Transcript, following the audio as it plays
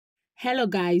Hello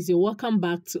guys, you're welcome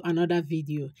back to another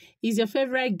video. It's your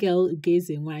favorite girl,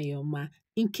 Wayoma.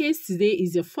 In case today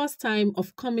is your first time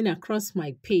of coming across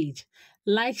my page,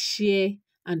 like, share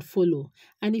and follow.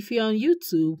 And if you're on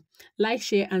YouTube, like,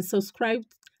 share and subscribe.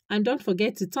 And don't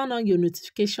forget to turn on your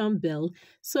notification bell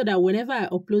so that whenever I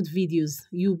upload videos,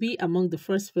 you'll be among the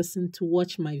first person to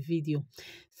watch my video.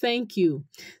 Thank you.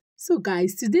 So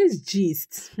guys, today's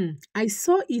gist, I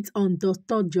saw it on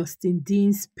Dr. Justin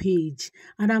Dean's page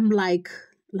and I'm like,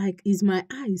 is my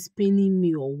eyes paining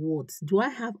me or what? Do I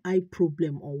have eye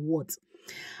problem or what?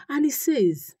 And it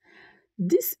says,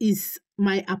 this is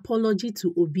my apology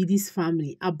to Obidi'S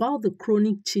family about the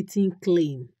chronic cheating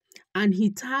claim. And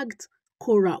he tagged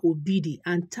Cora Obidi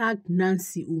and tagged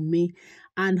Nancy Ume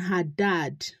and her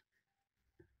dad.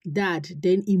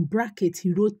 Then in brackets,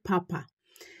 he wrote Papa.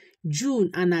 June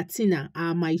and Atina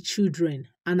are my children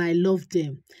and I love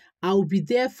them. I'll be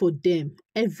there for them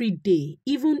every day,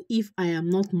 even if I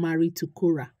am not married to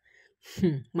Cora.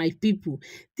 My people,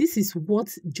 this is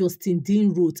what Justin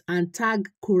Dean wrote and tagged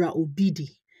Cora Obidi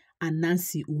and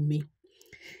Nancy Ume.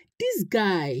 This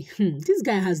guy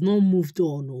has not moved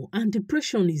on, and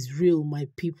depression is real, my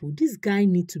people. This guy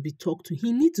needs to be talked to.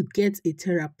 He needs to get a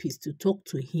therapist to talk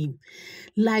to him.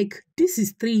 Like, this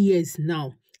is 3 years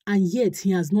now. And yet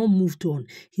he has not moved on.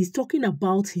 He's talking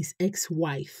about his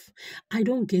ex-wife. I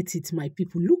don't get it, my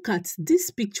people. Look at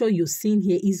this picture you're seeing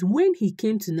here is when he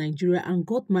came to Nigeria and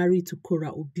got married to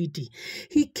Cora Obidi.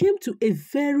 He came to a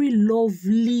very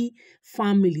lovely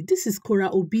family. This is Cora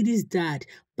Obidi's dad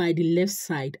by the left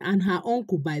side and her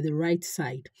uncle by the right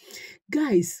side.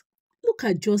 Guys, look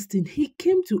at Justin. He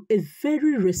came to a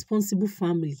very responsible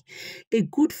family, a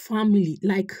good family,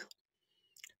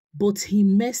 but he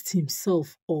messed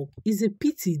himself up. It's a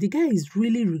pity. The guy is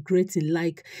really regretting.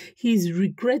 He's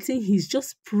regretting. He's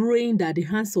just praying that the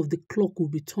hands of the clock will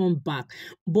be turned back.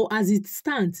 But as it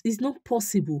stands, it's not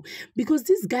possible because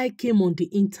this guy came on the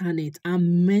internet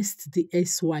and messed the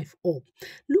ex-wife up.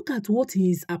 Look at what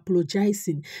he is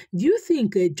apologizing. Do you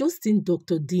think, Justin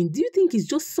Dr. Dean, do you think it's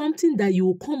just something that you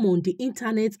will come on the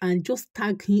internet and just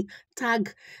tag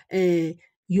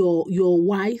your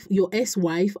wife, your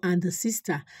ex-wife and the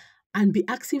sister and be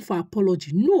asking for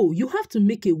apology? No, you have to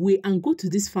make a way and go to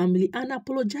this family and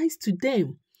apologize to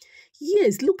them.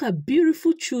 Yes, look at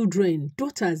beautiful children,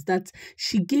 daughters that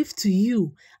she gave to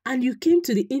you, and you came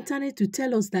to the internet to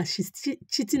tell us that she's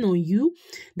cheating on you,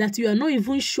 that you are not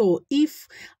even sure if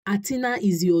Atina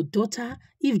is your daughter,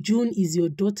 if June is your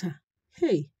daughter.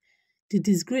 Hey, the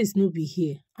disgrace no be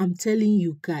here. I'm telling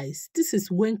you guys, this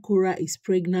is when Cora is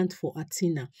pregnant for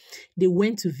Atina. They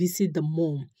went to visit the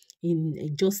mom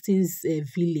in Justin's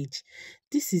village.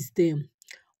 This is them.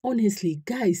 Honestly,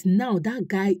 guys, now that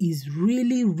guy is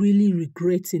really, really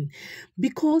regretting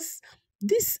because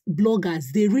these bloggers,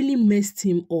 they really messed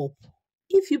him up.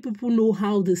 If you people know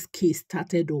how this case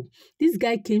started up, this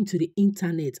guy came to the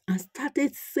internet and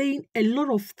started saying a lot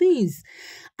of things.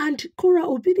 And Cora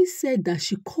Obidi said that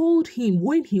she called him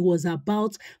when he was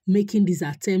about making this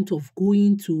attempt of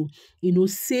going to,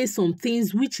 say some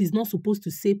things which he's not supposed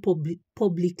to say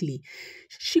publicly.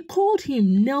 She called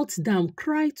him, knelt down,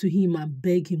 cried to him and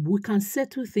begged him, we can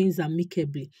settle things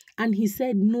amicably. And he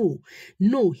said no.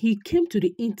 He came to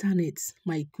the internet.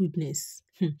 My goodness.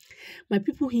 My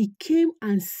people, he came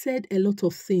and said a lot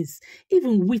of things.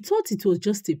 Even we thought it was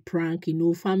just a prank,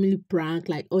 family prank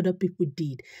like other people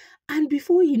did. And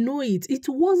before you know it, it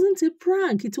wasn't a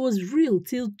prank. It was real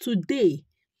till today.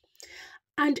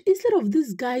 And instead of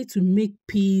this guy to make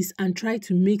peace and try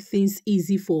to make things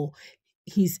easy for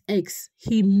his ex,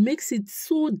 he makes it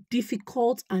so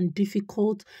difficult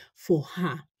for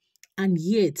her. And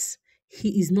yet,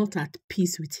 he is not at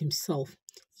peace with himself.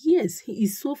 Yes, he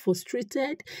is so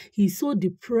frustrated. He's so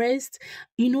depressed.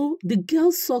 The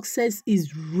girl's success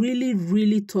is really,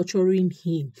 really torturing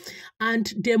him.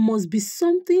 And there must be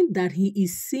something that he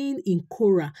is seeing in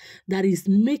Cora that is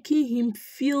making him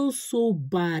feel so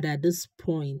bad at this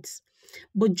point.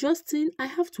 But Justin, I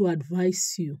have to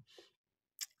advise you.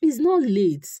 It's not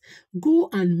late. Go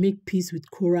and make peace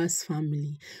with Cora's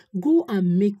family. Go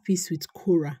and make peace with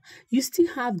Cora. You still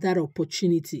have that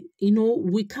opportunity.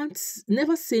 We can't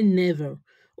never say never.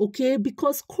 Okay,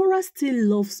 because Cora still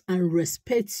loves and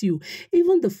respects you.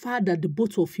 Even the fact that the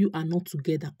both of you are not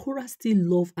together, Cora still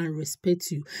loves and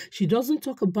respects you. She doesn't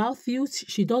talk about you.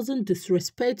 She doesn't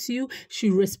disrespect you.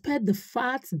 She respects the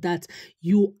fact that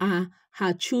you are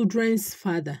her children's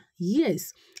father.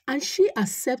 Yes, and she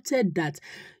accepted that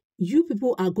You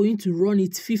people are going to run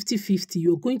it 50-50.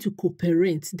 You're going to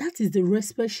co-parent. That is the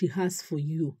respect she has for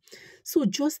you. So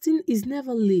Justin is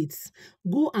never late.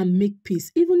 Go and make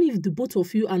peace. Even if the both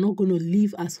of you are not going to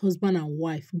live as husband and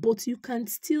wife, but you can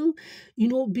still,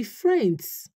 be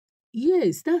friends.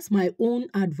 Yes, that's my own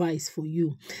advice for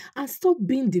you. And stop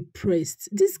being depressed.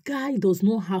 This guy does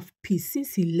not have peace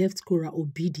since he left Cora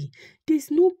Obidi. There's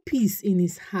no peace in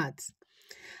his heart.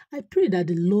 I pray that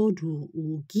the Lord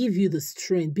will give you the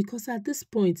strength, because at this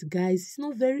point, guys, it's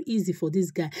not very easy for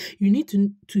this guy. You need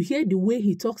to hear the way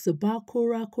he talks about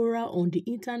Cora on the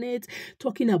internet,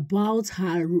 talking about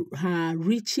her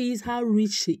riches, how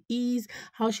rich she is,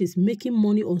 how she's making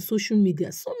money on social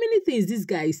media. So many things this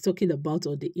guy is talking about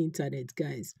on the internet,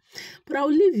 guys. But I'll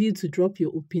leave you to drop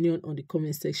your opinion on the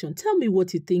comment section. Tell me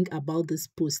what you think about this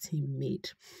post he made.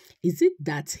 Is it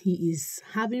that he is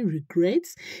having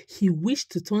regrets? He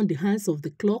wished to turn the hands of the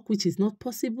clock, which is not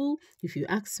possible, if you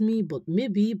ask me, but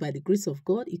maybe by the grace of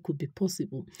God, it could be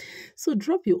possible. So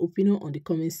drop your opinion on the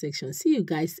comment section. See you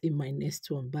guys in my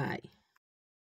next one. Bye.